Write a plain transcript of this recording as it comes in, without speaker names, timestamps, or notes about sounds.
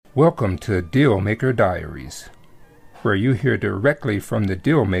Welcome to Dealmaker Diaries, where you hear directly from the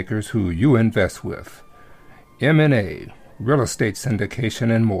deal makers who you invest with. M&A, real estate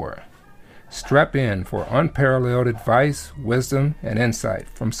syndication, and more. Strap in for unparalleled advice, wisdom, and insight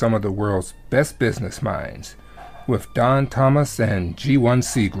from some of the world's best business minds with Don Thomas and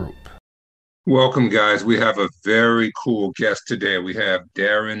G1C Group. Welcome, guys. We have a very cool guest today. We have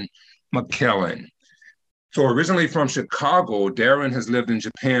Darren McKellin. So originally from Chicago, Darren has lived in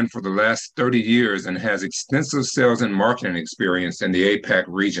Japan for the last 30 years and has extensive sales and marketing experience in the APAC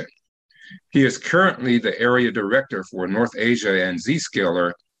region. He is currently the area director for North Asia and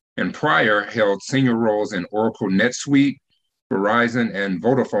Zscaler, and prior held senior roles in Oracle NetSuite, Verizon, and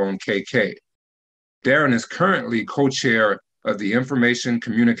Vodafone KK. Darren is currently co-chair of the Information,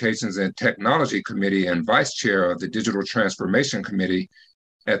 Communications, and Technology Committee and vice chair of the Digital Transformation Committee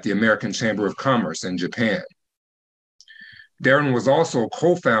at the American Chamber of Commerce in Japan. Darren was also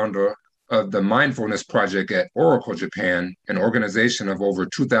co-founder of the Mindfulness Project at Oracle Japan, an organization of over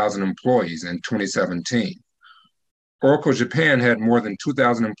 2,000 employees in 2017. Oracle Japan had more than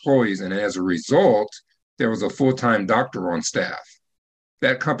 2,000 employees, and as a result, there was a full-time doctor on staff.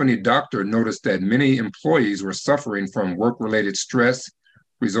 That company doctor noticed that many employees were suffering from work-related stress,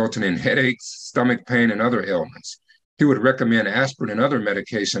 resulting in headaches, stomach pain, and other ailments. He would recommend aspirin and other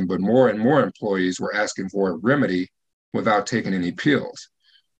medication, but more and more employees were asking for a remedy without taking any pills.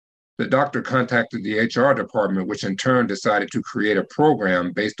 The doctor contacted the HR department, which in turn decided to create a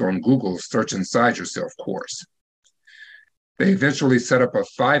program based on Google's Search Inside Yourself course. They eventually set up a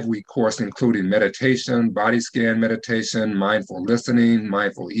 5-week course, including meditation, body scan meditation, mindful listening,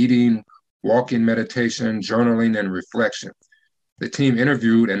 mindful eating, walking meditation, journaling, and reflection. The team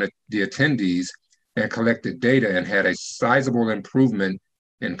interviewed the attendees and collected data and had a sizable improvement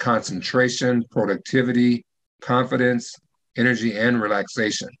in concentration, productivity, confidence, energy, and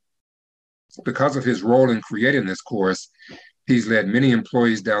relaxation. Because of his role in creating this course, he's led many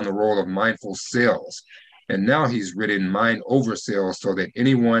employees down the road of mindful sales. And now he's written Mind Over Sales so that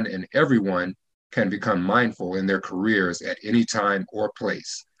anyone and everyone can become mindful in their careers at any time or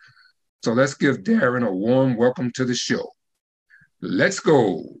place. So let's give Darren a warm welcome to the show. Let's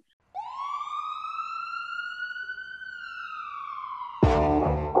go.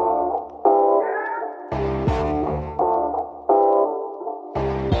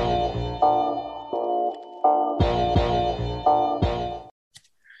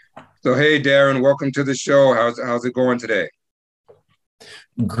 So, hey, Darren, welcome to the show. How's it going today?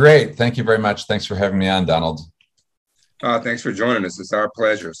 Great. Thank you very much. Thanks for having me on, Donald. Thanks for joining us. It's our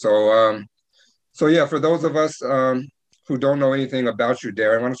pleasure. So yeah, for those of us who don't know anything about you,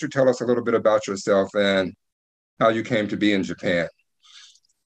 Darren, why don't you tell us a little bit about yourself and how you came to be in Japan?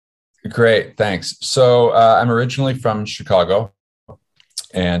 Great. Thanks. So I'm originally from Chicago,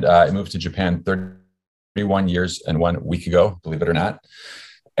 and I moved to Japan 31 years and 1 week ago, believe it or not.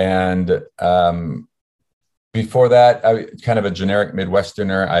 And before that, I kind of a generic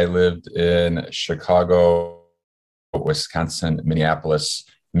Midwesterner. I lived in Chicago, Wisconsin, Minneapolis,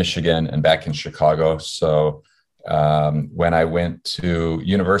 Michigan, and back in Chicago. So when I went to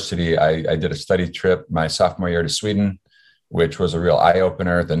university, I did a study trip my sophomore year to Sweden, which was a real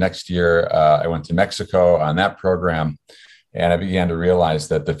eye-opener. The next year, I went to Mexico on that program. And I began to realize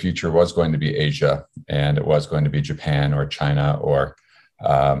that the future was going to be Asia, and it was going to be Japan or China or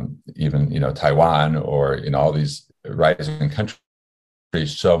even, Taiwan or, all these rising countries.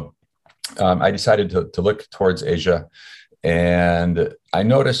 So I decided to look towards Asia, and I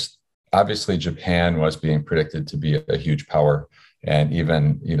noticed, obviously, Japan was being predicted to be a huge power. And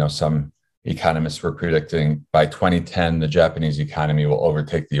even, some economists were predicting by 2010, the Japanese economy will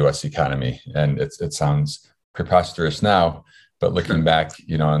overtake the US economy. And it sounds preposterous now, but looking back,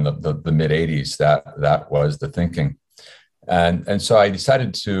 in the mid 80s, that was the thinking. And so I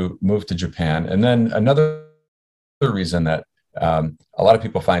decided to move to Japan. And then another reason that a lot of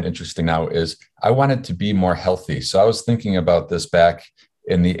people find interesting now is I wanted to be more healthy. So I was thinking about this back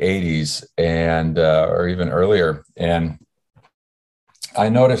in the 80s and or even earlier. And I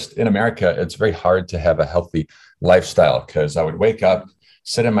noticed in America, it's very hard to have a healthy lifestyle because I would wake up,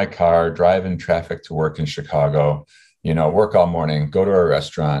 sit in my car, drive in traffic to work in Chicago, work all morning, go to a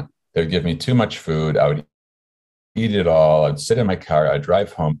restaurant. They would give me too much food. I would eat it all. I'd sit in my car, I'd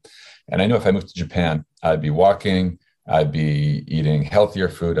drive home. And I knew if I moved to Japan, I'd be walking, I'd be eating healthier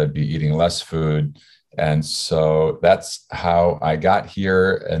food, I'd be eating less food. And so that's how I got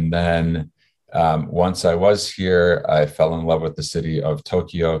here. And then once I was here, I fell in love with the city of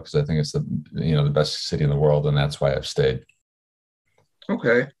Tokyo because I think it's the best city in the world. And that's why I've stayed.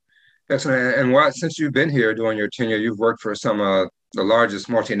 Okay. Excellent. And since you've been here doing your tenure, you've worked for some the largest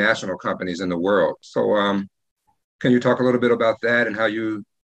multinational companies in the world. So, can you talk a little bit about that and how you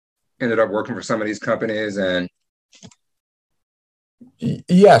ended up working for some of these companies and how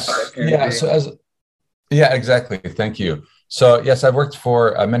Yes. that came to Yeah. be? Yeah, exactly. Thank you. So, yes, I've worked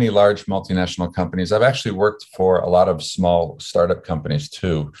for many large multinational companies. I've actually worked for a lot of small startup companies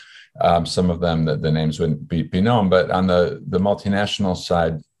too. Some of them that the names wouldn't be known, but on the multinational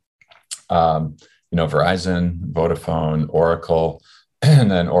side, um, Verizon, Vodafone, Oracle, and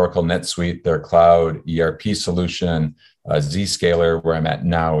then Oracle NetSuite, their cloud ERP solution, Zscaler, where I'm at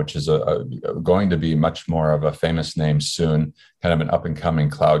now, which is going to be much more of a famous name soon, kind of an up and coming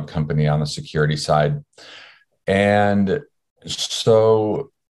cloud company on the security side. And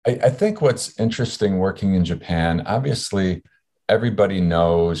so I think what's interesting working in Japan, obviously, everybody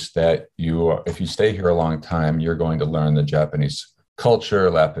knows that if you stay here a long time, you're going to learn the Japanese culture,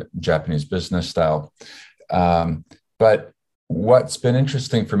 Japanese business style. But what's been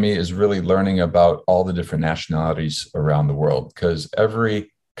interesting for me is really learning about all the different nationalities around the world, because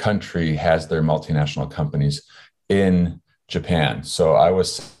every country has their multinational companies in Japan. So I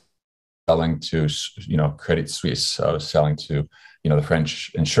was selling to, Credit Suisse. I was selling to, the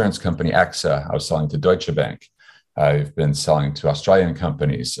French insurance company AXA. I was selling to Deutsche Bank. I've been selling to Australian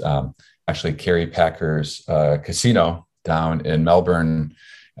companies. Actually, Kerry Packer's casino down in Melbourne.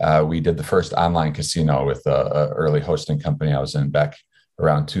 We did the first online casino with a early hosting company I was in back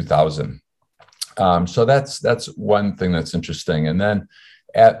around 2000. So that's one thing that's interesting. And then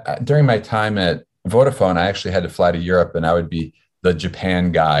during my time at Vodafone, I actually had to fly to Europe, and I would be the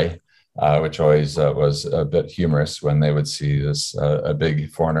Japan guy, which always was a bit humorous when they would see this a big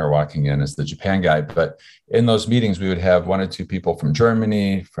foreigner walking in as the Japan guy. But in those meetings, we would have one or two people from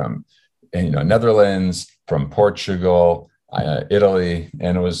Germany, from Netherlands, from Portugal, Italy,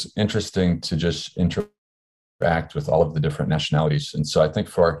 and it was interesting to just interact with all of the different nationalities. And so I think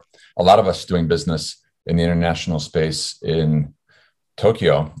for a lot of us doing business in the international space in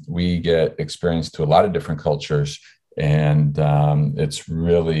Tokyo, we get exposed to a lot of different cultures, and it's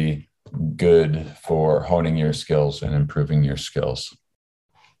really good for honing your skills and improving your skills.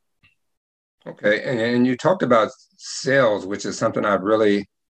 Okay, and you talked about sales, which is something I've really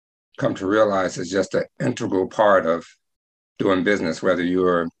come to realize is just an integral part of doing business, whether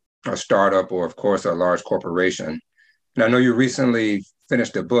you're a startup or, of course, a large corporation. And I know you recently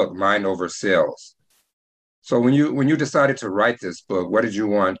finished a book, Mind Over Sales. So when you decided to write this book, what did you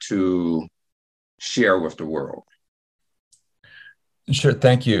want to share with the world? Sure,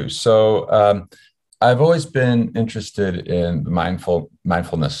 thank you. So I've always been interested in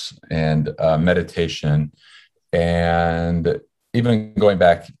mindfulness and meditation, and even going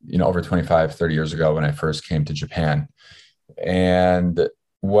back, over 25, 30 years ago when I first came to Japan. And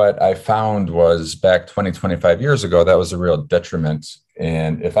what I found was back 20, 25 years ago, that was a real detriment.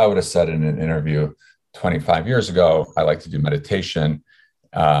 And if I would have said in an interview 25 years ago, I like to do meditation,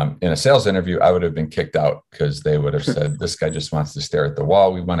 in a sales interview, I would have been kicked out because they would have said, this guy just wants to stare at the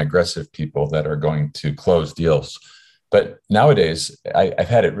wall. We want aggressive people that are going to close deals. But nowadays, I've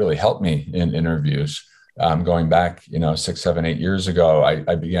had it really help me in interviews. Going back, 6, 7, 8 years ago,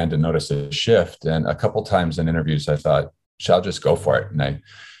 I began to notice a shift. And a couple times in interviews, I thought, shall I just go for it? And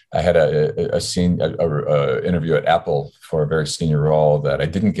I had a interview at Apple for a very senior role that I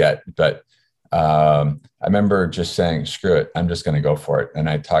didn't get, but I remember just saying, screw it, I'm just going to go for it. And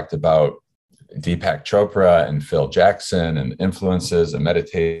I talked about Deepak Chopra and Phil Jackson and influences and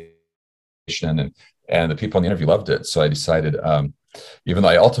meditation, and the people in the interview loved it. So I decided, even though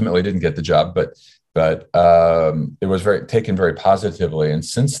I ultimately didn't get the job, but it was taken very positively. And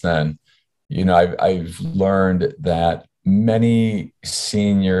since then, I've learned that many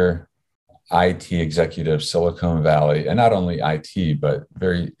senior IT executives, Silicon Valley, and not only IT, but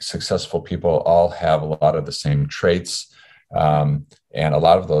very successful people all have a lot of the same traits. And a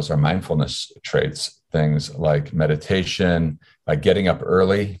lot of those are mindfulness traits, things like meditation, like getting up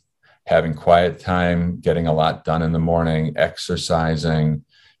early, having quiet time, getting a lot done in the morning, exercising,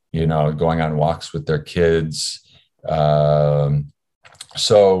 going on walks with their kids.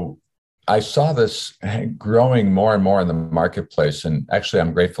 So I saw this growing more and more in the marketplace. And actually,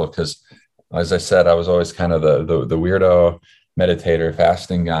 I'm grateful because, as I said, I was always kind of the weirdo meditator,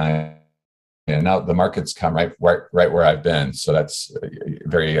 fasting guy, and now the market's come right where I've been. So that's a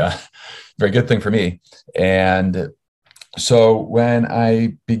very, very good thing for me. And so when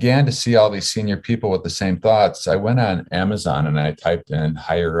I began to see all these senior people with the same thoughts, I went on Amazon and I typed in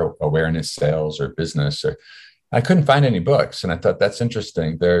higher awareness sales or business, or I couldn't find any books. And I thought, that's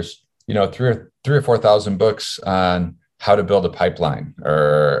interesting. There's 3,000 or 4,000 books on how to build a pipeline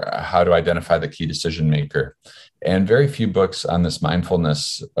or how to identify the key decision maker, and very few books on this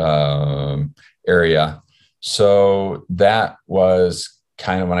mindfulness area. So that was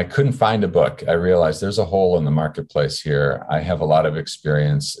kind of when I couldn't find a book, I realized there's a hole in the marketplace here. I have a lot of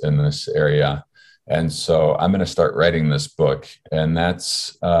experience in this area. And so I'm going to start writing this book. And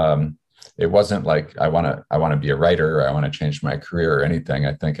that's, it wasn't like I want to be a writer or I want to change my career or anything.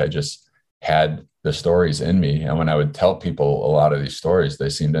 I think I just had the stories in me. And when I would tell people a lot of these stories, they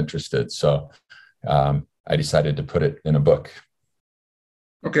seemed interested. So I decided to put it in a book.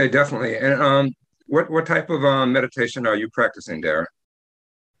 Okay, definitely. And what type of meditation are you practicing there?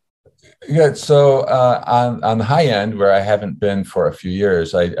 Yeah, so on the high end, where I haven't been for a few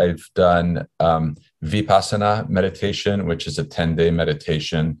years, I've done Vipassana meditation, which is a 10-day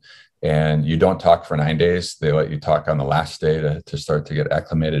meditation, and you don't talk for 9 days. They let you talk on the last day to start to get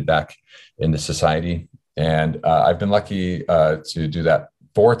acclimated back into society. And I've been lucky to do that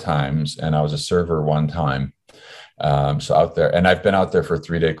 4 times, and I was a server 1 time. So out there, and I've been out there for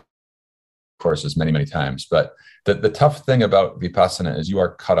 3-day courses many, many times. But the tough thing about Vipassana is you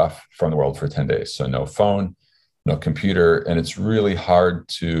are cut off from the world for 10 days. So no phone, no computer. And it's really hard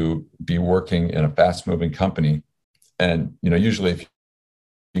to be working in a fast moving company. And, usually if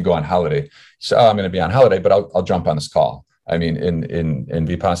you go on holiday, so I'm going to be on holiday, but I'll jump on this call. I mean, in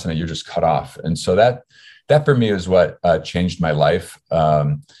Vipassana, you're just cut off. And so that for me is what changed my life.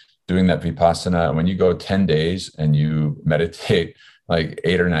 Doing that Vipassana, when you go 10 days and you meditate like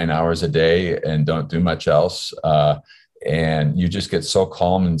 8 or 9 hours a day and don't do much else, and you just get so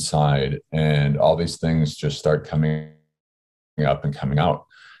calm inside, and all these things just start coming up and coming out.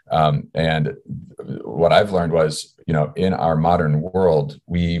 And what I've learned was, in our modern world,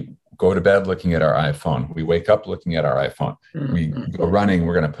 we go to bed looking at our iPhone. We wake up looking at our iPhone. We go running,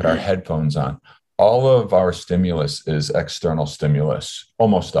 we're going to put our headphones on. All of our stimulus is external stimulus,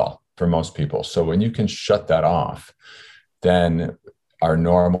 almost all, for most people. So when you can shut that off, then our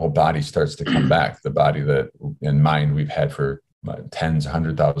normal body starts to come back, the body that in mind we've had for tens,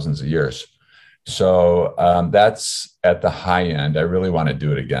 100,000s of years. So that's at the high end. I really want to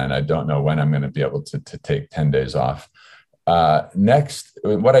do it again. I don't know when I'm going to be able to take 10 days off. Next,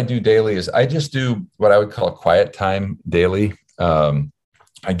 what I do daily is I just do what I would call a quiet time daily.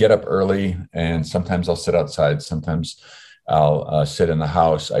 I get up early, and sometimes I'll sit outside. Sometimes I'll sit in the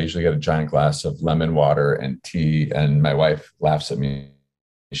house. I usually get a giant glass of lemon water and tea, and my wife laughs at me.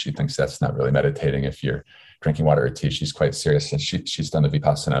 She thinks that's not really meditating if you're drinking water or tea. She's quite serious, and she's done the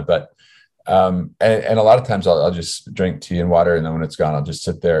Vipassana. But and a lot of times I'll just drink tea and water, and then when it's gone, I'll just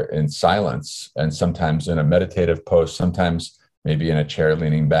sit there in silence, and sometimes in a meditative pose, sometimes maybe in a chair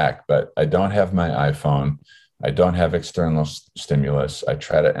leaning back. But I don't have my iPhone. I don't have external stimulus. I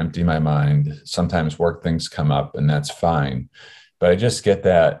try to empty my mind. Sometimes work things come up, and that's fine. But I just get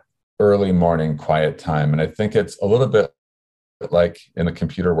that early morning quiet time. And I think it's a little bit like in the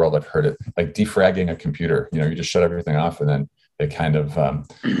computer world, I've heard it like defragging a computer. You just shut everything off, and then it kind of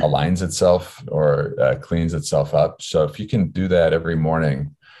aligns itself or cleans itself up. So if you can do that every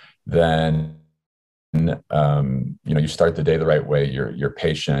morning, then you start the day the right way. You're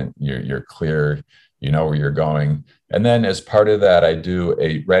patient. You're clear. You know where you're going. And then as part of that, I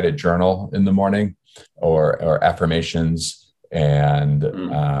write a journal in the morning or affirmations. And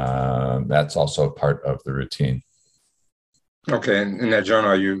that's also part of the routine. Okay. And in that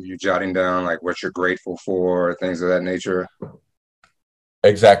journal, are you jotting down like what you're grateful for, things of that nature?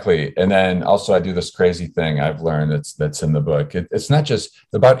 Exactly. And then also I do this crazy thing I've learned that's in the book. It's not just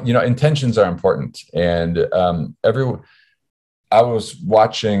about, intentions are important. And I was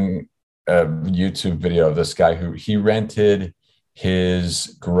watching a YouTube video of this guy who he rented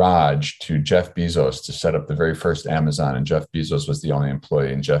his garage to Jeff Bezos to set up the very first Amazon. And Jeff Bezos was the only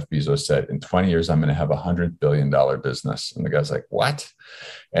employee. And Jeff Bezos said, in 20 years, I'm going to have $100 billion business. And the guy's like, what?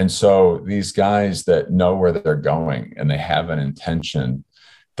 And so these guys that know where they're going and they have an intention,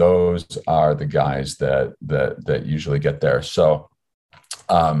 those are the guys that usually get there. So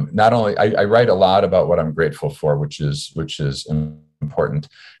not only I write a lot about what I'm grateful for, which is important.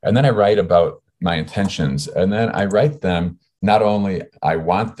 And then I write about my intentions, and then I write them. Not only I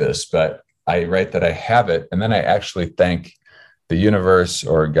want this, but I write that I have it. And then I actually thank the universe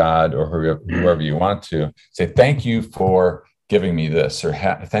or God or whoever you want to say, thank you for giving me this, or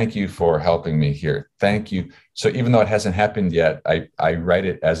thank you for helping me here. Thank you. So even though it hasn't happened yet, I write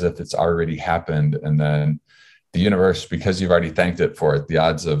it as if it's already happened. And then the universe, because you've already thanked it for it, the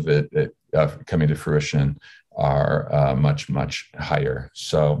odds of it coming to fruition are much, much higher.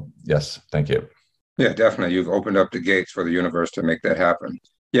 So yes, thank you. Yeah, definitely. You've opened up the gates for the universe to make that happen.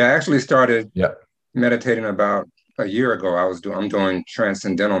 Yeah, I actually started meditating about a year ago, I'm doing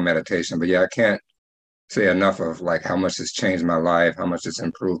transcendental meditation, but yeah, I can't say enough of like how much it's changed my life, how much it's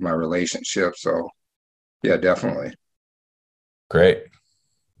improved my relationship. So yeah, definitely. Great.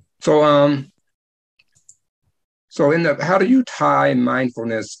 So so how do you tie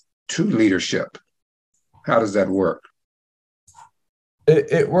mindfulness to leadership? How does that work?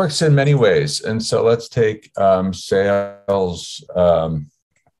 It works in many ways. And so let's take sales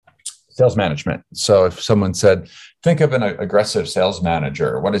management. So if someone said, think of an aggressive sales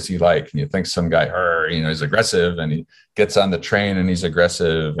manager, what is he like? And you think some guy, he's aggressive and he gets on the train and he's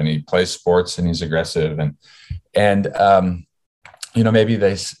aggressive and he plays sports and he's aggressive. And maybe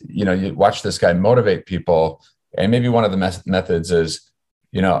you watch this guy motivate people. And maybe one of the methods is,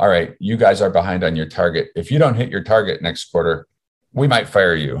 all right, you guys are behind on your target. If you don't hit your target next quarter, we might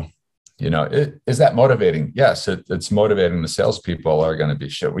fire you. Is that motivating? Yes, it's motivating. The salespeople are going to be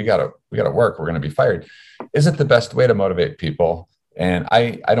shit. We gotta work. We're going to be fired. Is it the best way to motivate people? And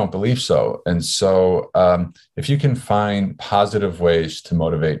I don't believe so. And so if you can find positive ways to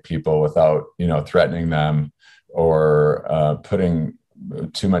motivate people without threatening them or putting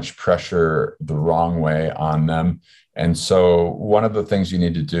too much pressure the wrong way on them. And so one of the things you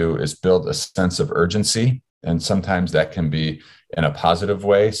need to do is build a sense of urgency. And sometimes that can be in a positive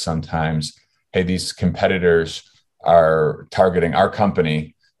way. Sometimes, hey, these competitors are targeting our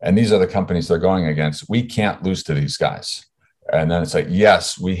company, and these are the companies they're going against. We can't lose to these guys. And then it's like,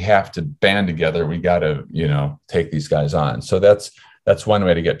 yes, we have to band together. We got to, take these guys on. So that's one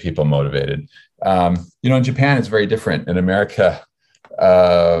way to get people motivated. In Japan, it's very different. In America,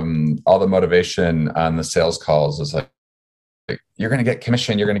 all the motivation on the sales calls is like, you're going to get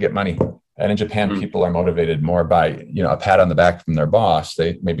commission, you're going to get money. And in Japan, people are motivated more by, a pat on the back from their boss.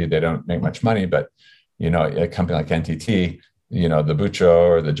 Maybe they don't make much money, but, a company like NTT, the bucho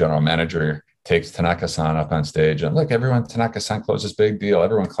or the general manager takes Tanaka-san up on stage and look, everyone, Tanaka-san closes big deal.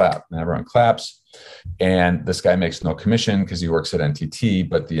 Everyone clap, and everyone claps. And this guy makes no commission because he works at NTT,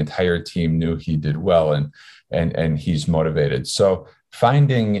 but the entire team knew he did well and he's motivated. So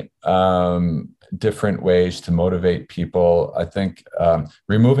finding different ways to motivate people. I think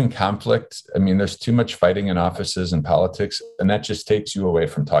removing conflict. I mean, there's too much fighting in offices and politics, and that just takes you away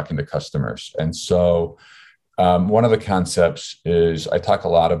from talking to customers. And so one of the concepts is I talk a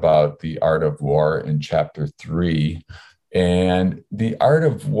lot about the art of war in chapter 3. And the art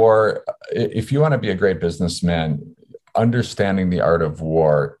of war, if you want to be a great businessman, understanding the art of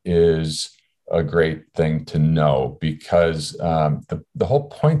war is a great thing to know, because the whole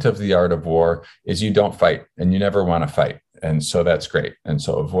point of the art of war is you don't fight and you never want to fight. And so that's great. And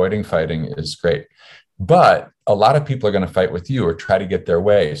so avoiding fighting is great. But a lot of people are going to fight with you or try to get their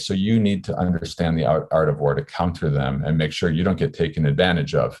way. So you need to understand the art of war to counter them and make sure you don't get taken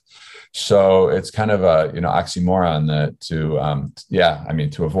advantage of. So it's kind of a oxymoron that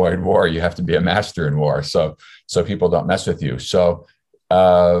to avoid war, you have to be a master in war. So people don't mess with you. So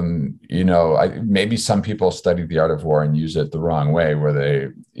maybe some people study the art of war and use it the wrong way, where they,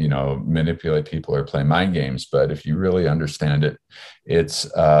 manipulate people or play mind games. But if you really understand it, it's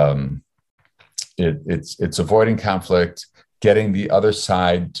avoiding conflict, getting the other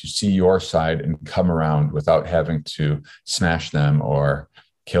side to see your side and come around without having to smash them or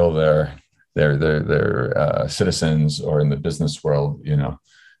kill their citizens. Or in the business world,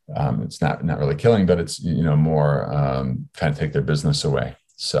 it's not really killing, but it's more trying to take their business away.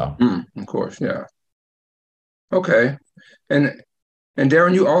 So of course, yeah. Okay, and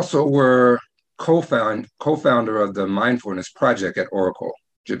Darren, you also were co-founder of the Mindfulness Project at Oracle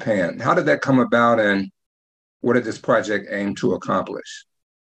Japan. How did that come about, and what did this project aim to accomplish?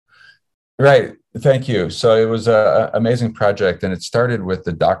 Right. Thank you. So it was an amazing project, and it started with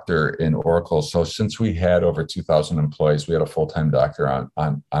the doctor in Oracle. So since we had over 2,000 employees, we had a full-time doctor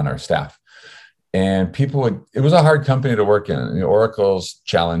on our staff. And it was a hard company to work in. Oracle's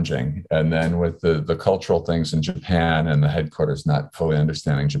challenging. And then with the cultural things in Japan and the headquarters not fully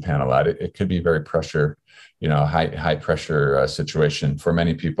understanding Japan a lot, it could be very high pressure situation for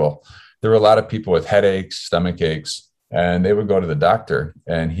many people. There were a lot of people with headaches, stomach aches, and they would go to the doctor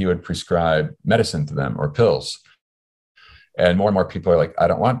and he would prescribe medicine to them or pills. And more people are like, I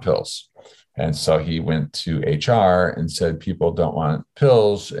don't want pills. And so he went to HR and said, people don't want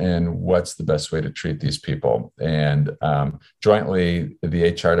pills, and what's the best way to treat these people? And jointly,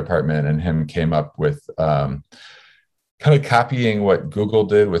 the HR department and him came up with kind of copying what Google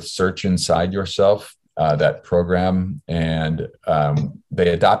did with Search Inside Yourself, that program. And they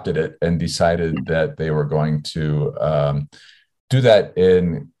adopted it and decided that they were going to do that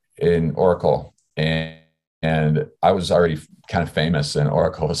in Oracle. and I was already kind of famous in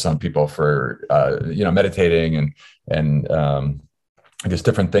Oracle with some people for meditating and I guess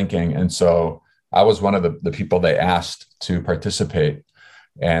different thinking. And so I was one of the people they asked to participate.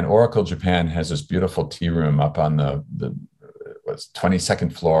 And Oracle Japan has this beautiful tea room up on the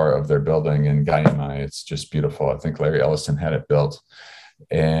 22nd floor of their building in Gaimai. It's just beautiful. I think Larry Ellison had it built.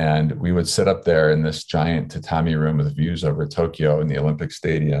 And we would sit up there in this giant tatami room with views over Tokyo and the Olympic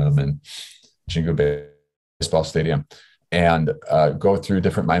Stadium and Jingu Baseball Stadium, and go through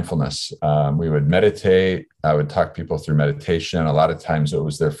different mindfulness. We would meditate. I would talk people through meditation. A lot of times it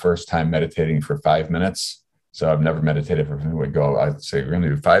was their first time meditating for 5 minutes. So I've never meditated for, I'd say, we're going to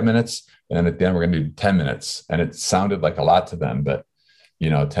do 5 minutes. And then at the end, we're going to do 10 minutes. And it sounded like a lot to them, but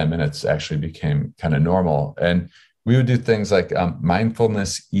 10 minutes actually became kind of normal. And we would do things like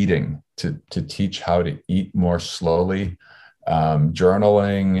mindfulness eating to teach how to eat more slowly,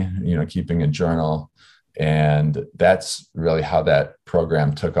 journaling, keeping a journal. And that's really how that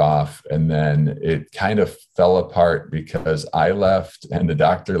program took off. And then it kind of fell apart because I left and the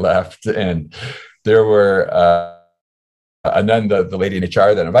doctor left, and there were, and then the lady in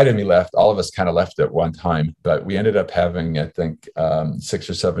HR that invited me left. All of us kind of left at one time, but we ended up having, I think, 6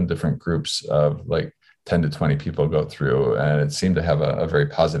 or 7 different groups of like 10 to 20 people go through, and it seemed to have a very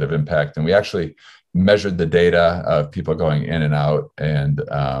positive impact. And we actually measured the data of people going in and out, and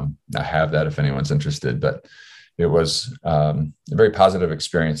I have that if anyone's interested. But it was a very positive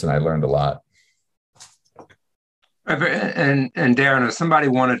experience, and I learned a lot. And Darren, if somebody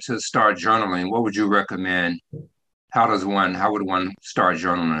wanted to start journaling, what would you recommend? How would one start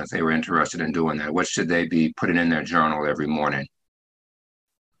journaling if they were interested in doing that? What should they be putting in their journal every morning?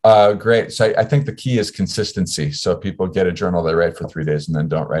 Great. So I think the key is consistency. So people get a journal, they write for 3 days and then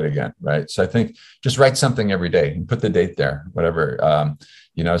don't write again, right? So I think just write something every day and put the date there, whatever,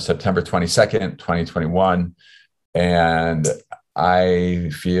 September 22nd, 2021. And I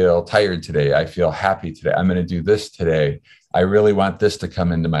feel tired today. I feel happy today. I'm going to do this today. I really want this to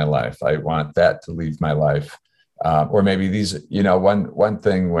come into my life. I want that to leave my life. Or maybe these, one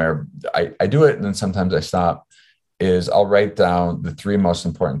thing where I do it and then sometimes I stop is I'll write down the 3 most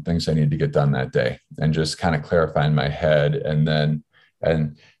important things I need to get done that day and just kind of clarify in my head.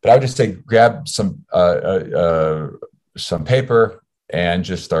 But I would just say, grab some paper and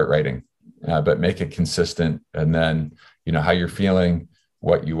just start writing, but make it consistent. And then, how you're feeling,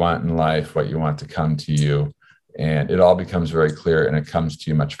 what you want in life, what you want to come to you. And it all becomes very clear, and it comes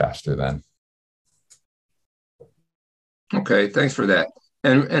to you much faster then. Okay, thanks for that.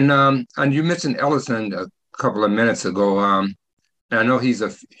 And you mentioned Ellison a couple of minutes ago. And I know he's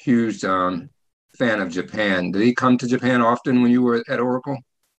a huge fan of Japan. Did he come to Japan often when you were at Oracle?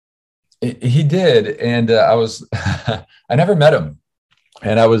 He did, and I was I never met him,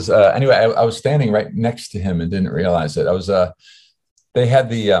 and I was anyway. I was standing right next to him and didn't realize it. I was they had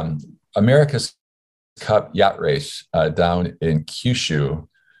the America's Cup yacht race down in Kyushu.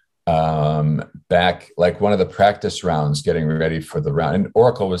 Back like one of the practice rounds, getting ready for the round, and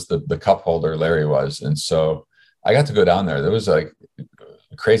Oracle was the cup holder, Larry was, and so I got to go down there. There was like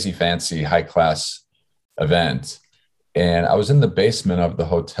a crazy fancy high class event, and I was in the basement of the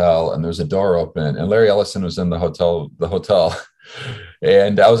hotel, and there was a door open, and Larry Ellison was in the hotel,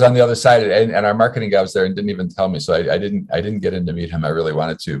 and I was on the other side, and our marketing guy was there and didn't even tell me, so I didn't get in to meet him. I really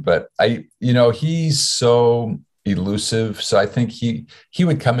wanted to, but he's so elusive. So I think he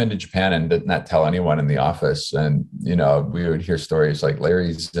would come into Japan and did not tell anyone in the office. And, we would hear stories like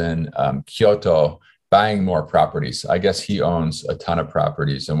Larry's in Kyoto buying more properties. I guess he owns a ton of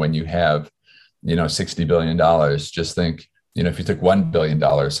properties. And when you have, $60 billion, just think, if you took $1 billion,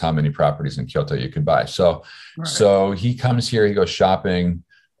 how many properties in Kyoto you could buy. So, right. So he comes here, he goes shopping,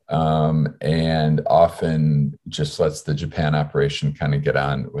 and often just lets the Japan operation kind of get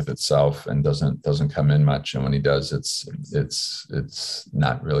on with itself and doesn't come in much. And when he does, it's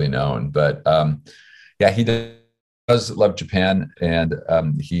not really known. But he does love Japan, and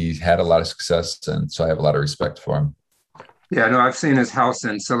he had a lot of success, and so I have a lot of respect for him. Yeah, no, I've seen his house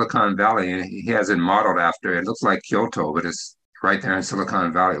in Silicon Valley, and he has it modeled after. It looks like Kyoto, but it's right there in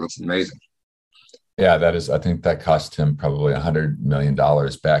Silicon Valley. It looks amazing. Yeah, I think that cost him probably $100 million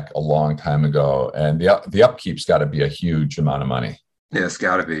back a long time ago. And the upkeep's got to be a huge amount of money. Yeah, it's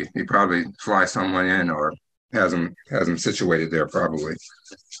got to be. He probably flies someone in or has them situated there, probably.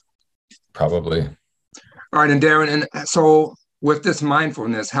 Probably. All right, and Darren, and so with this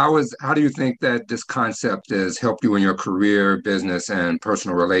mindfulness, how do you think that this concept has helped you in your career, business, and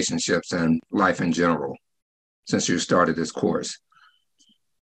personal relationships and life in general since you started this course?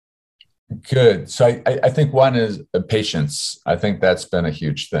 Good. So I think one is patience. I think that's been a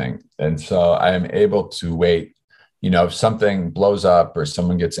huge thing. And so I am able to wait, if something blows up or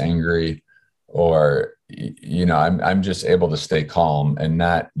someone gets angry or, I'm just able to stay calm and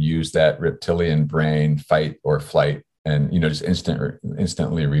not use that reptilian brain fight or flight and, just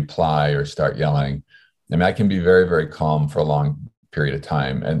instantly reply or start yelling. I mean, I can be very, very calm for a long period of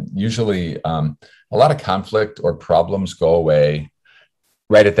time. And usually a lot of conflict or problems go away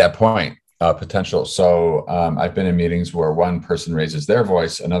right at that point, potential. So I've been in meetings where one person raises their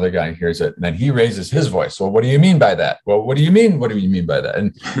voice, another guy hears it, and then he raises his voice. Well, what do you mean by that? Well, what do you mean? What do you mean by that?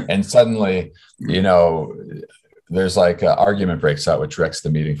 And suddenly, there's like an argument breaks out, which wrecks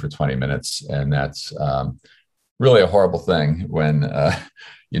the meeting for 20 minutes, and that's really a horrible thing when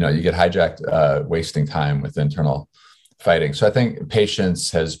you get hijacked, wasting time with internal fighting. So I think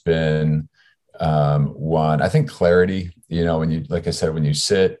patience has been one. I think clarity, when you, like I said, when you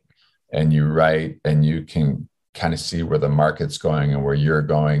sit and you write and you can kind of see where the market's going and where you're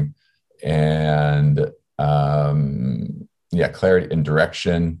going, and clarity and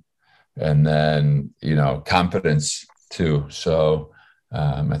direction, and then, confidence too. So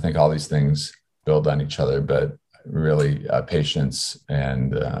I think all these things build on each other, but really patience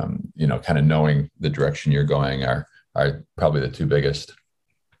and, kind of knowing the direction you're going are probably the two biggest.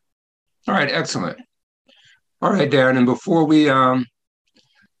 All right, excellent. All right, Darren, and before we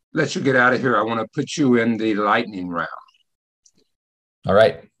let you get out of here, I want to put you in the lightning round All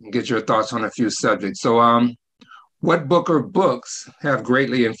right. and get your thoughts on a few subjects. So, what book or books have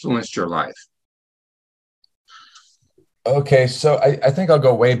greatly influenced your life? Okay, so I think I'll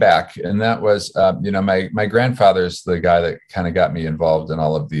go way back, and that was my grandfather's the guy that kind of got me involved in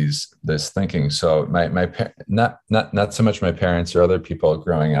all of this thinking. So not so much my parents or other people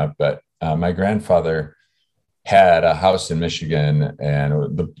growing up, but my grandfather had a house in Michigan, and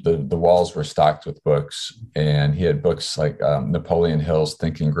the walls were stocked with books, and he had books like Napoleon Hill's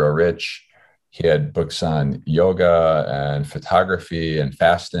Think and Grow Rich. He had books on yoga and photography and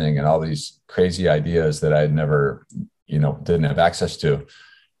fasting and all these crazy ideas that I'd never didn't have access to.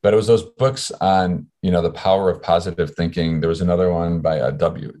 But it was those books on, the power of positive thinking. There was another one by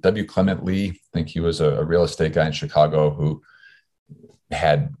W. Clement Lee. I think he was a real estate guy in Chicago who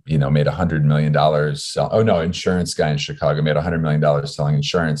had, made $100 million. Insurance guy in Chicago made $100 million selling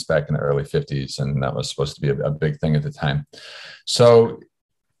insurance back in the early 50s. And that was supposed to be a big thing at the time. So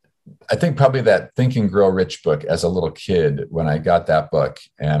I think probably that Think and Grow Rich book as a little kid, when I got that book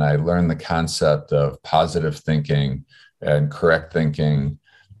and I learned the concept of positive thinking and correct thinking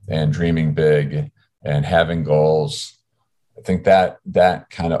and dreaming big and having goals, I think that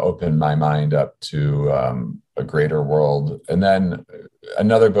kind of opened my mind up to a greater world. And then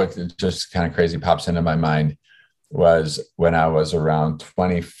another book that just kind of crazy pops into my mind was when I was around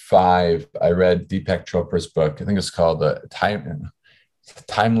 25, I read Deepak Chopra's book. I think it's called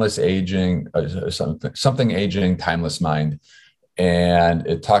Timeless Aging, something Aging, Timeless Mind. And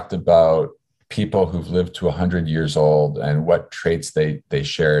it talked about people who've lived to 100 years old and what traits they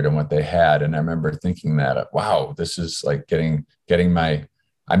shared and what they had. And I remember thinking that, wow, this is like getting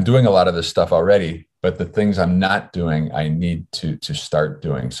I'm doing a lot of this stuff already, but the things I'm not doing, I need to start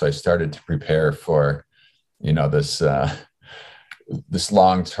doing. So I started to prepare for, this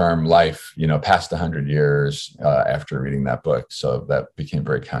long-term life, past 100 years after reading that book. So that became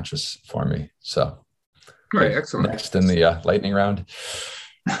very conscious for me. So Right, excellent. Next in the lightning round.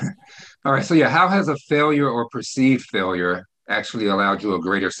 All right, so how has a failure or perceived failure actually allowed you a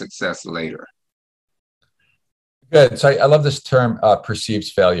greater success later? Good. So I love this term,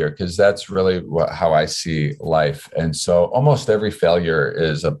 perceived failure, because that's really how I see life. And so almost every failure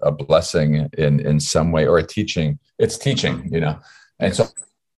is a blessing in some way, or a teaching. It's teaching, And so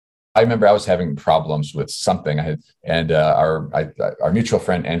I remember I was having problems with something and our mutual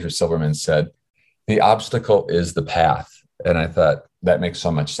friend, Andrew Silverman, said, the obstacle is the path. And I thought that makes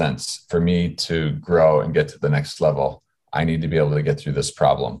so much sense. For me to grow and get to the next level, I need to be able to get through this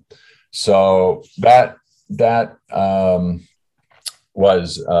problem. So that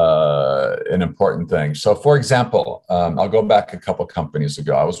was an important thing. So for example, I'll go back a couple companies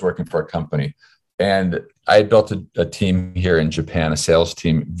ago. I was working for a company and I had built a team here in Japan, a sales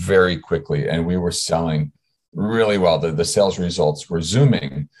team, very quickly. And we were selling really well. The sales results were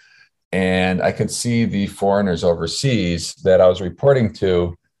zooming. And I could see the foreigners overseas that I was reporting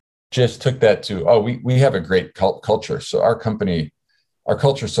to just took that to, we have a great culture. So our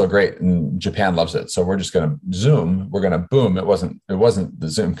culture is so great and Japan loves it. So we're just going to Zoom. We're going to boom. It wasn't the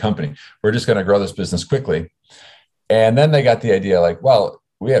Zoom company. We're just going to grow this business quickly. And then they got the idea like, well,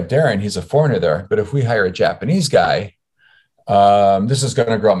 we have Darren, he's a foreigner there, but if we hire a Japanese guy, this is going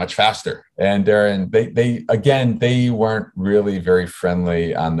to grow much faster. And Darren, they weren't really very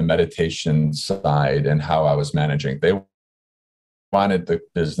friendly on the meditation side and how I was managing. They wanted the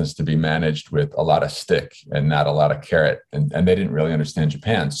business to be managed with a lot of stick and not a lot of carrot. And they didn't really understand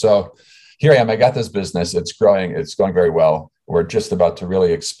Japan. So here I am, I got this business. It's growing. It's going very well. We're just about to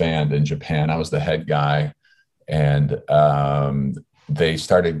really expand in Japan. I was the head guy. And they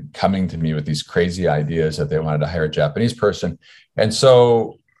started coming to me with these crazy ideas that they wanted to hire a Japanese person. And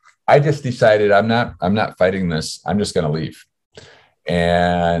so I just decided I'm not fighting this. I'm just going to leave.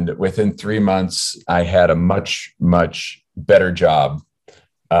 And within 3 months, I had a much, much better job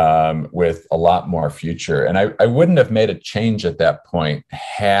with a lot more future. And I wouldn't have made a change at that point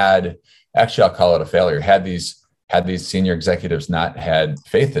actually, I'll call it a failure, had these senior executives not had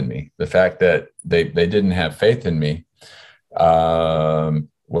faith in me. The fact that they didn't have faith in me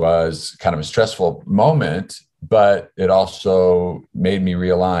was kind of a stressful moment, but it also made me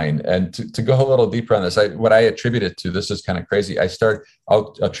realign. And to go a little deeper on this, what I attribute it to, this is kind of crazy.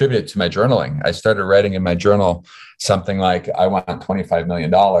 I'll attribute it to my journaling. I started writing in my journal something like, I want $25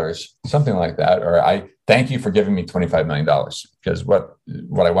 million, something like that. Or I thank you for giving me $25 million. Because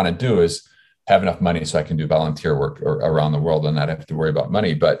what I want to do is have enough money so I can do volunteer work around the world and not have to worry about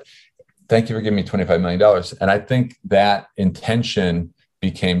money. But thank you for giving me $25 million. And I think that intention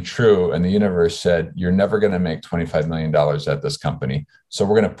became true. And the universe said, you're never going to make $25 million at this company. So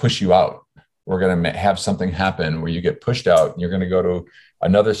we're going to push you out. We're going to have something happen where you get pushed out. And you're going to go to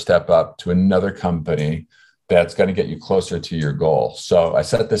another step up to another company that's going to get you closer to your goal. So I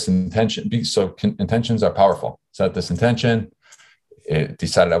set this intention. So intentions are powerful. Set this intention. It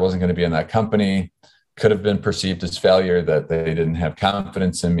decided I wasn't going to be in that company. Could have been perceived as failure, that they didn't have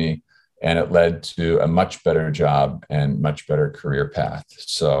confidence in me. And it led to a much better job and much better career path.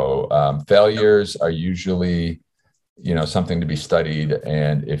 So failures are usually, something to be studied.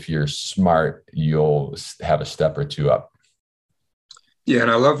 And if you're smart, you'll have a step or two up. Yeah,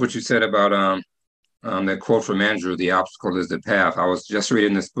 and I love what you said about that quote from Andrew, "The obstacle is the path." I was just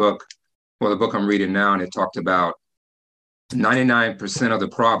reading this book, the book I'm reading now, and it talked about 99% of the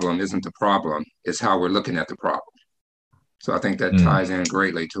problem isn't the problem, it's how we're looking at the problem. So I think that ties in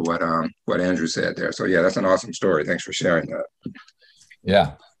greatly to what Andrew said there. So yeah, that's an awesome story. Thanks for sharing that.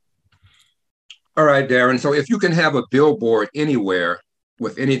 Yeah. All right, Darren. So if you can have a billboard anywhere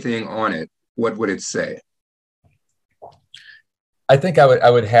with anything on it, what would it say? I think I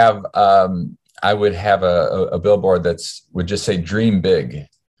would have a billboard would just say "Dream Big."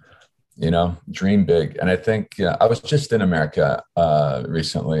 Dream big. And I think I was just in America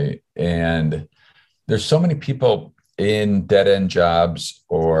recently, and there's so many people in dead-end jobs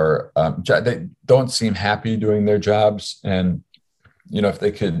or they don't seem happy doing their jobs. And, if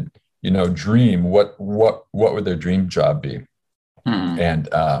they could, dream, what would their dream job be? And,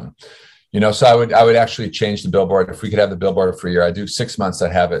 so I would actually change the billboard. If we could have the billboard for a year, I'd do 6 months.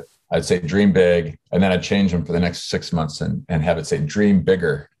 I'd have it. I'd say "Dream Big." And then I'd change them for the next 6 months and have it say "Dream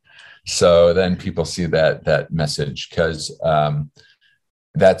Bigger." So then people see that message, because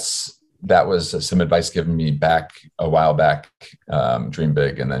that was some advice given me back a while back. Dream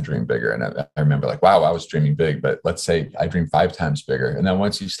big and then dream bigger. And I remember wow, I was dreaming big, but let's say I dream 5 times bigger. And then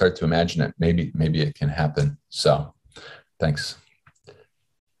once you start to imagine it, maybe it can happen. So thanks. All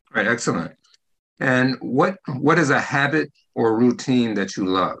right, excellent. And what is a habit or routine that you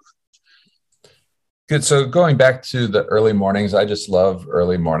love? Good. So going back to the early mornings, I just love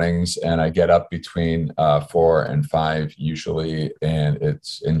early mornings, and I get up between 4 and 5 usually. And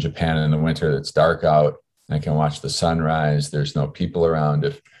it's in Japan in the winter, it's dark out. I can watch the sunrise. There's no people around.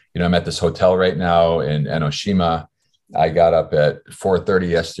 If I'm at this hotel right now in Enoshima. I got up at 4:30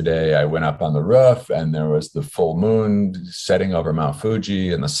 yesterday. I went up on the roof, and there was the full moon setting over Mount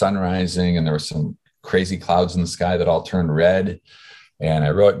Fuji and the sun rising, and there were some crazy clouds in the sky that all turned red. And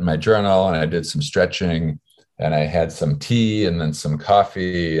I wrote in my journal, and I did some stretching, and I had some tea and then some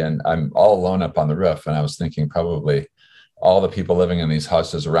coffee, and I'm all alone up on the roof. And I was thinking probably all the people living in these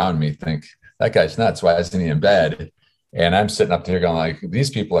houses around me think, that guy's nuts. Why isn't he in bed? And I'm sitting up there going these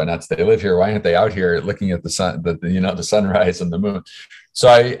people are nuts. They live here. Why aren't they out here looking at the sun, the sunrise and the moon? So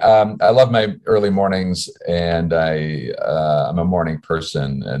I love my early mornings, and I'm a morning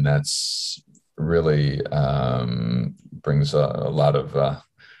person, and that's really brings a lot of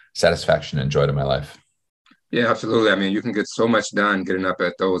satisfaction and joy to my life. Yeah, absolutely. I mean, you can get so much done getting up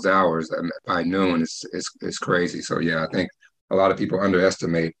at those hours. By noon, it's crazy. So yeah, I think a lot of people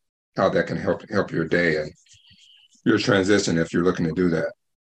underestimate how that can help your day and your transition if you're looking to do that.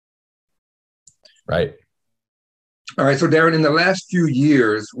 Right. All right, so Darren, in the last few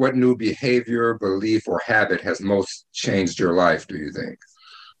years, what new behavior, belief, or habit has most changed your life, do you think?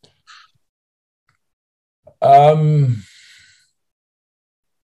 Um,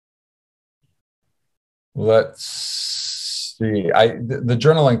 let's see. The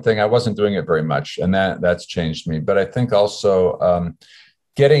journaling thing, I wasn't doing it very much, and that's changed me. But I think also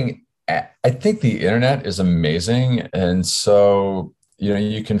getting I think the internet is amazing. And so,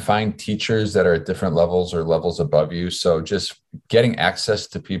 you can find teachers that are at different levels or levels above you. So just getting access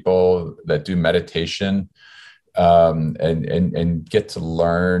to people that do meditation, and get to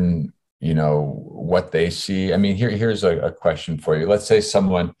learn, what they see. I mean, here's a question for you. Let's say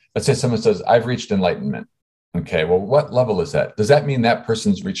someone says, I've reached enlightenment. Okay, well, what level is that? Does that mean that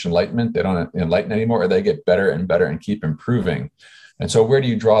person's reached enlightenment? They don't enlighten anymore, or they get better and better and keep improving? And so where do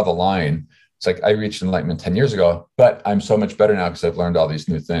you draw the line? It's like, I reached enlightenment 10 years ago, but I'm so much better now because I've learned all these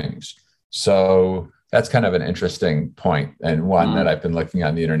new things. So that's kind of an interesting point, and one that I've been looking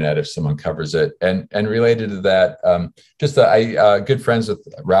on the internet if someone covers it. And related to that, I good friends with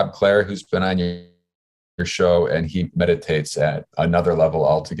Rob Clare, who's been on your show, and he meditates at another level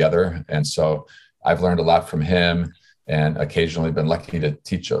altogether. And so I've learned a lot from him, and occasionally been lucky to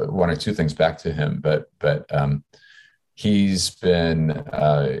teach one or two things back to him. But he's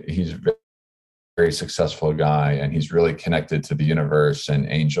a very successful guy, and he's really connected to the universe and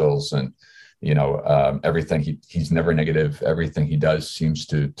angels, and everything. He's never negative. Everything he does seems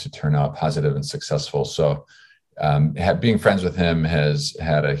to turn out positive and successful. So being friends with him has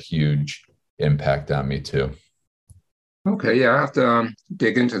had a huge impact on me too. Okay, yeah, I have to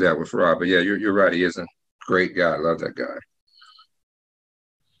dig into that with Rob. But yeah, you're right. He is a great guy. I love that guy.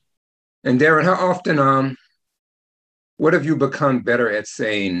 And Darren, how often what have you become better at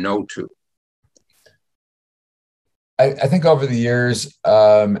saying no to? I think over the years,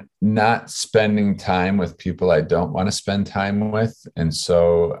 not spending time with people I don't want to spend time with. And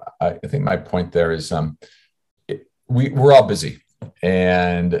so I think my point there is we're all busy,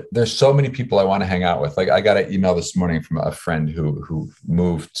 and there's so many people I want to hang out with. Like, I got an email this morning from a friend who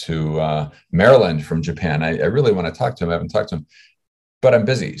moved to Maryland from Japan. I really want to talk to him. I haven't talked to him, but I'm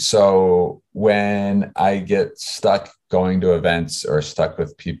busy. So when I get stuck going to events or stuck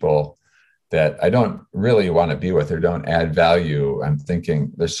with people that I don't really want to be with or don't add value, I'm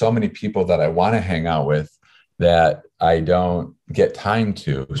thinking there's so many people that I want to hang out with that I don't get time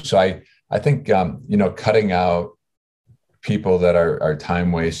to. So I think cutting out people that are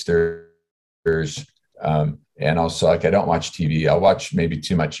time wasters, and also, like, I don't watch TV. I'll watch maybe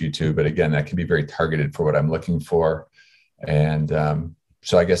too much YouTube, but again, that can be very targeted for what I'm looking for. And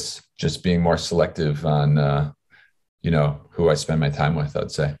so I guess just being more selective on who I spend my time with,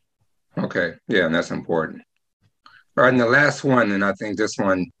 I'd say. Okay, yeah, and that's important. All right, and the last one, and I think this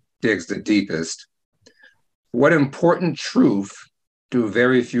one digs the deepest. What important truth do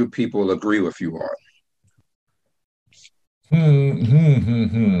very few people agree with you on?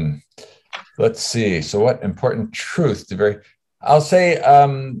 Let's see. So, what important truth do very? I'll say,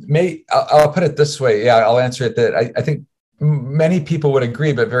 I'll put it this way. Yeah, I'll answer it that I think many people would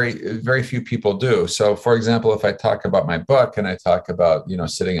agree, but very, very few people do. So, for example, if I talk about my book and I talk about,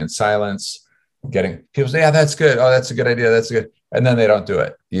 sitting in silence, getting people say, yeah, that's good. Oh, that's a good idea. That's good. And then they don't do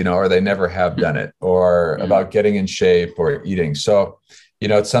it, or they never have done it, or about getting in shape or eating. So,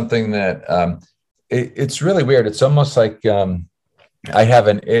 it's something that it's really weird. It's almost like I have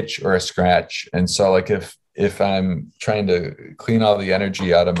an itch or a scratch. And so, like, if I'm trying to clean all the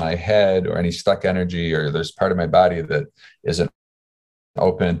energy out of my head, or any stuck energy, or there's part of my body that isn't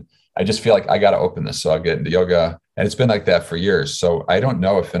open, I just feel like I got to open this. So I'll get into yoga, and it's been like that for years. So I don't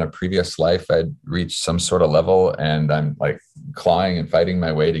know if in a previous life I'd reached some sort of level, and I'm like clawing and fighting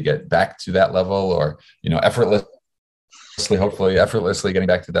my way to get back to that level, or, hopefully effortlessly getting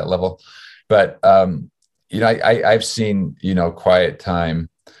back to that level. But, I've seen, quiet time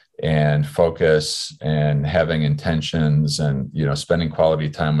and focus and having intentions and, spending quality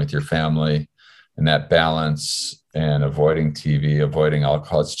time with your family, and that balance, and avoiding TV, avoiding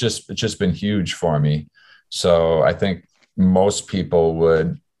alcohol. It's just been huge for me. So I think most people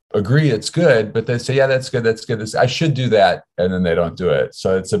would agree it's good, but they say, yeah, that's good. That's good. I should do that. And then they don't do it.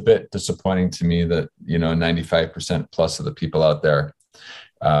 So it's a bit disappointing to me that, 95% plus of the people out there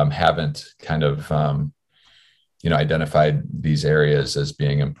haven't kind of, identified these areas as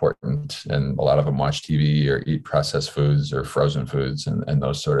being important. And a lot of them watch TV or eat processed foods or frozen foods and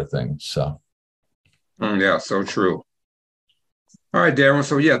those sort of things. So. Yeah, so true. All right, Darren.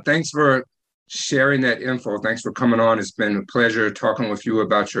 So yeah, thanks for sharing that info. Thanks for coming on. It's been a pleasure talking with you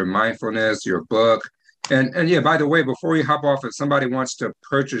about your mindfulness, your book, And yeah, by the way, before we hop off, if somebody wants to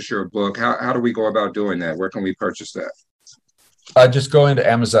purchase your book, how do we go about doing that? Where can we purchase that? Just go into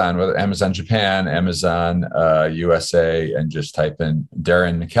Amazon, whether Amazon Japan, Amazon USA, and just type in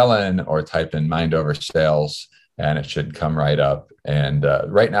Darren McKellin or type in Mind Over Sales, and it should come right up. And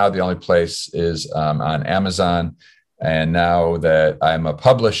right now, the only place is on Amazon. And now that I'm a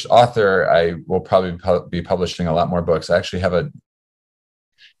published author, I will probably be publishing a lot more books. I actually have a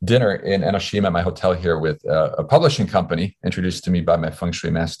dinner in Enoshima at my hotel here with a publishing company introduced to me by my feng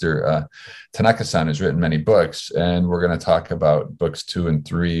shui master, Tanaka-san, who's written many books. And we're going to talk about books 2 and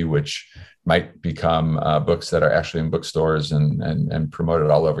 3, which might become books that are actually in bookstores and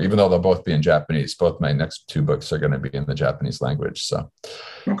promoted all over, even though they'll both be in Japanese. Both my next 2 books are going to be in the Japanese language. So,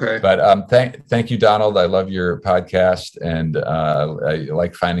 okay. But thank you, Donald. I love your podcast, and I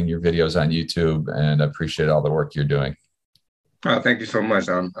like finding your videos on YouTube, and I appreciate all the work you're doing. Thank you so much.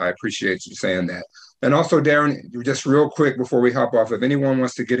 I appreciate you saying that. And also, Darren, just real quick before we hop off, if anyone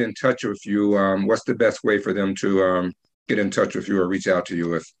wants to get in touch with you, what's the best way for them to get in touch with you or reach out to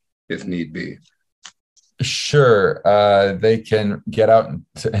you if need be? Sure. They can get out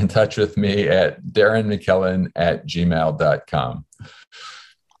in touch with me at darrenmckellin@gmail.com.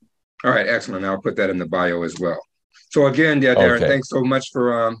 All right, excellent. I'll put that in the bio as well. So again, yeah, Darren, okay. thanks so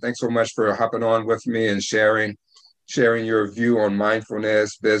much for hopping on with me and sharing your view on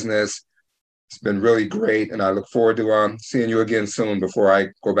mindfulness, business. It's been really great, and I look forward to seeing you again soon before I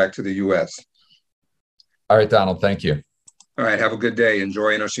go back to the U.S. All right, Donald, thank you. All right, have a good day.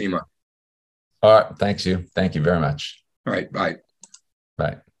 Enjoy Enoshima. All right, thanks you. Thank you very much. All right, bye.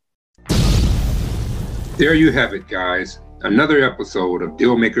 Bye. There you have it, guys. Another episode of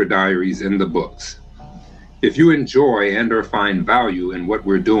Dealmaker Diaries in the books. If you enjoy and or find value in what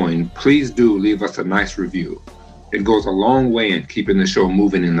we're doing, please do leave us a nice review. It goes a long way in keeping the show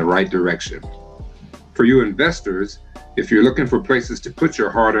moving in the right direction. For you investors, if you're looking for places to put your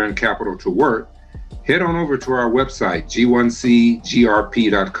hard-earned capital to work, head on over to our website,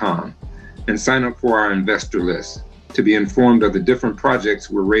 g1cgrp.com, and sign up for our investor list to be informed of the different projects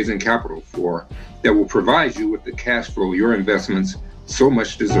we're raising capital for that will provide you with the cash flow your investments so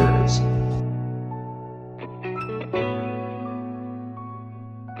much deserves.